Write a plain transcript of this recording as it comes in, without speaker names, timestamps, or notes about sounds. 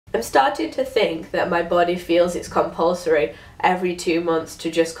I'm starting to think that my body feels it's compulsory every 2 months to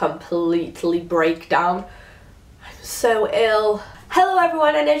just completely break down. I'm so ill. Hello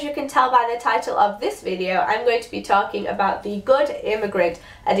everyone, and as you can tell by the title of this video, I'm going to be talking about The Good Immigrant,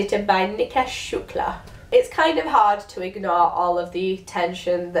 edited by Nikesh Shukla. It's kind of hard to ignore all of the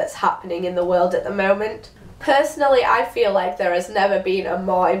tension that's happening in the world at the moment. Personally, I feel like there has never been a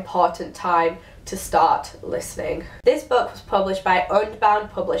more important time to start listening. This book was published by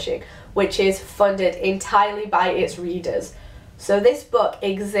Unbound Publishing, which is funded entirely by its readers. So this book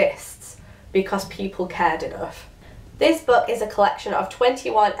exists because people cared enough. This book is a collection of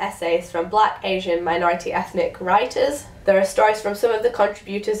 21 essays from Black, Asian, minority ethnic writers. There are stories from some of the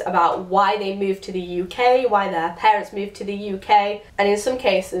contributors about why they moved to the UK, why their parents moved to the UK, and in some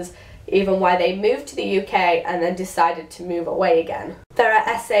cases even why they moved to the UK and then decided to move away again. There are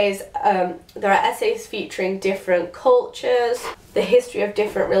essays featuring different cultures, the history of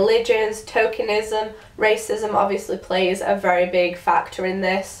different religions, tokenism. Racism obviously plays a very big factor in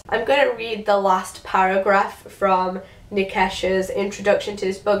this. I'm going to read the last paragraph from Nikesh's introduction to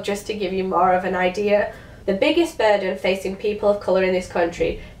this book just to give you more of an idea. The biggest burden facing people of colour in this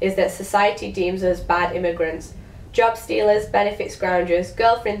country is that society deems us bad immigrants. Job stealers, benefit scroungers,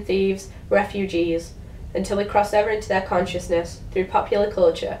 girlfriend thieves, refugees, until we cross over into their consciousness through popular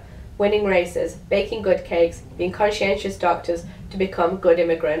culture, winning races, baking good cakes, being conscientious doctors to become good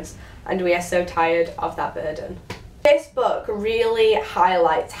immigrants, and we are so tired of that burden. This book really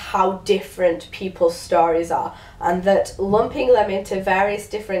highlights how different people's stories are, and that lumping them into various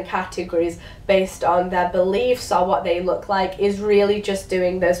different categories based on their beliefs or what they look like is really just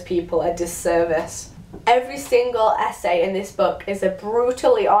doing those people a disservice. Every single essay in this book is a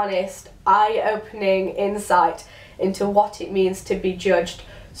brutally honest, eye-opening insight into what it means to be judged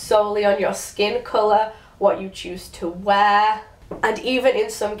solely on your skin colour, what you choose to wear, and even in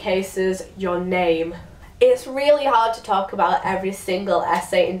some cases, your name. It's really hard to talk about every single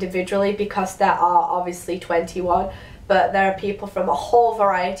essay individually because there are obviously 21, but there are people from a whole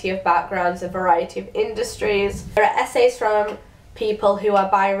variety of backgrounds, a variety of industries. There are essays from people who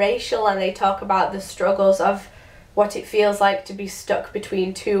are biracial, and they talk about the struggles of what it feels like to be stuck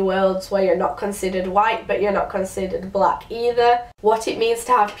between two worlds where you're not considered white but you're not considered black either. What it means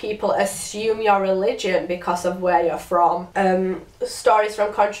to have people assume your religion because of where you're from. Stories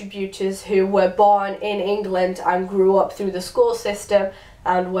from contributors who were born in England and grew up through the school system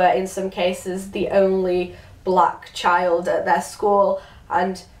and were in some cases the only black child at their school,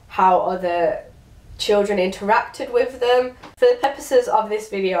 and how other children interacted with them. For the purposes of this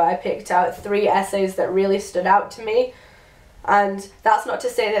video, I picked out 3 essays that really stood out to me, and that's not to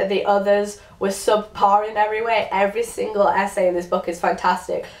say that the others were subpar in every way. Every single essay in this book is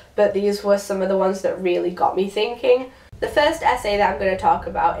fantastic, but these were some of the ones that really got me thinking. The first essay that I'm going to talk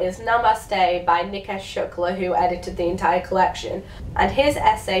about is Namaste by Nikesh Shukla, who edited the entire collection, and his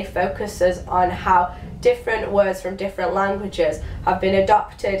essay focuses on how different words from different languages have been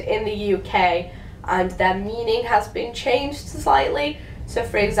adopted in the UK and their meaning has been changed slightly. So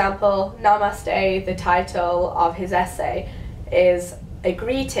for example, Namaste, the title of his essay, is a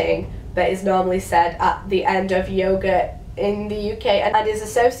greeting that is normally said at the end of yoga in the UK and is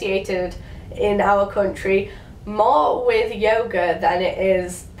associated in our country more with yoga than it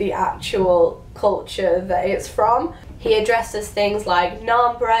is the actual culture that it's from. He addresses things like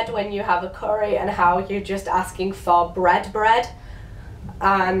naan bread when you have a curry and how you're just asking for bread,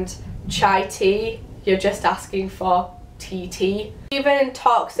 and chai tea, you're just asking for tea. He even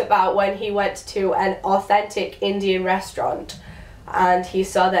talks about when he went to an authentic Indian restaurant and he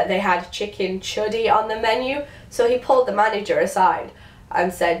saw that they had chicken chuddi on the menu, so he pulled the manager aside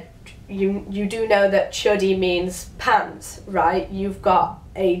and said, you do know that chuddi means pants, right? You've got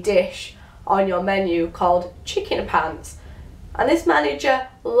a dish on your menu called chicken pants. And this manager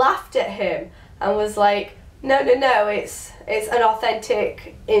laughed at him and was like, no, it's an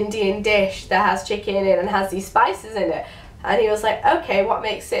authentic Indian dish that has chicken in it and has these spices in it. And he was like, okay, what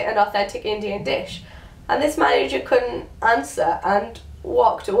makes it an authentic Indian dish? And this manager couldn't answer and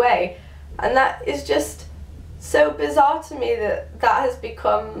walked away. And that is just so bizarre to me that has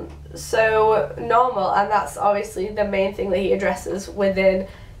become so normal, and that's obviously the main thing that he addresses within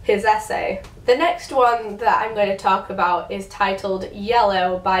his essay. The next one that I'm going to talk about is titled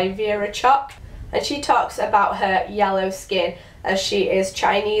Yellow by Vera Chok. And she talks about her yellow skin, as she is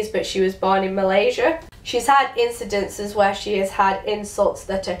Chinese but she was born in Malaysia. She's had incidences where she has had insults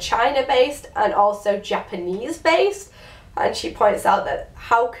that are China based and also Japanese based, and she points out that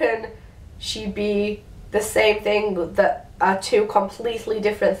how can she be the same thing that are 2 completely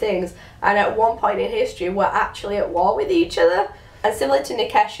different things, and at one point in history we're actually at war with each other. And similar to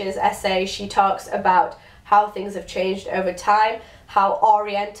Nikesh's essay, she talks about how things have changed over time, how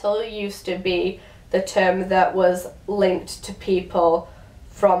Oriental used to be the term that was linked to people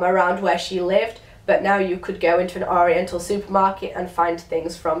from around where she lived, but now you could go into an Oriental supermarket and find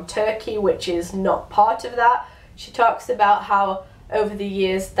things from Turkey, which is not part of that. She talks about how over the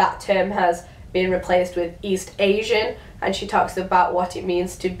years that term has been replaced with East Asian, and she talks about what it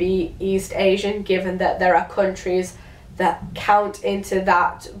means to be East Asian, given that there are countries that count into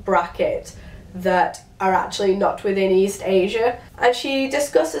that bracket that are actually not within East Asia. And she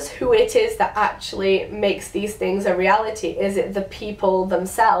discusses who it is that actually makes these things a reality. Is it the people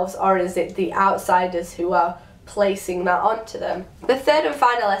themselves, or is it the outsiders who are placing that onto them? The third and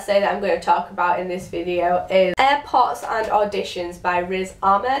final essay that I'm going to talk about in this video is Airports and Auditions by Riz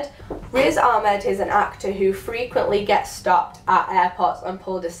Ahmed. Riz Ahmed is an actor who frequently gets stopped at airports and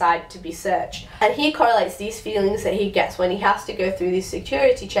pulled aside to be searched. And he correlates these feelings that he gets when he has to go through these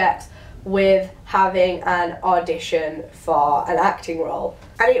security checks with having an audition for an acting role.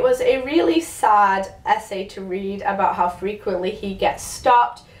 And it was a really sad essay to read about how frequently he gets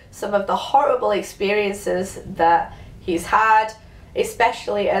stopped, some of the horrible experiences that he's had,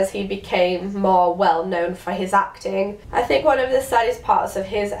 especially as he became more well known for his acting. I think one of the saddest parts of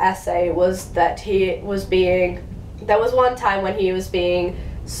his essay was that there was one time when he was being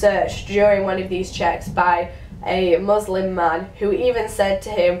searched during one of these checks by a Muslim man who even said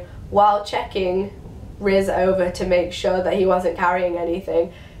to him, while checking Riz over to make sure that he wasn't carrying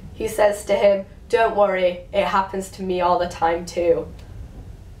anything, he says to him, "Don't worry, it happens to me all the time too."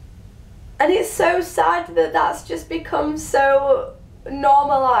 And it's so sad that that's just become so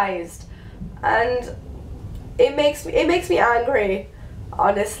normalized, and it makes me angry,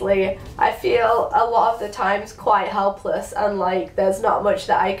 honestly. I feel a lot of the times quite helpless and like there's not much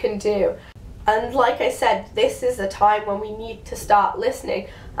that I can do. And like I said, this is a time when we need to start listening.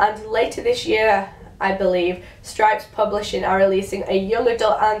 And later this year, I believe, Stripes Publishing are releasing a young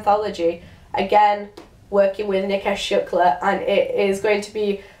adult anthology, again working with Nikesh Shukla, and it is going to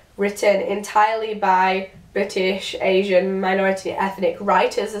be written entirely by British, Asian, minority ethnic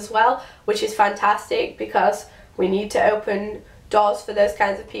writers as well, which is fantastic because we need to open doors for those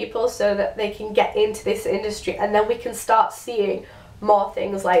kinds of people so that they can get into this industry, and then we can start seeing more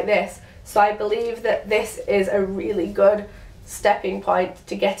things like this. So I believe that this is a really good stepping point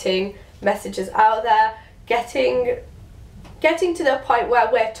to getting messages out there, getting to the point where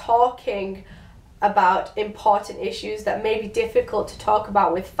we're talking about important issues that may be difficult to talk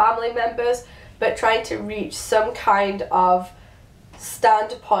about with family members, but trying to reach some kind of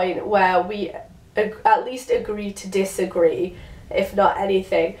standpoint where we at least agree to disagree, if not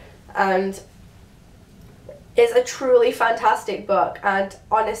anything. And it's a truly fantastic book, and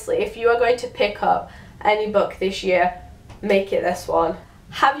honestly, if you are going to pick up any book this year, make it this one.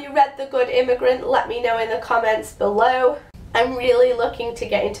 Have you read The Good Immigrant? Let me know in the comments below. I'm really looking to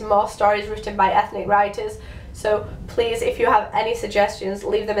get into more stories written by ethnic writers, so please, if you have any suggestions,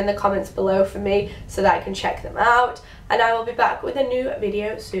 leave them in the comments below for me so that I can check them out, and I will be back with a new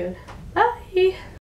video soon. Bye!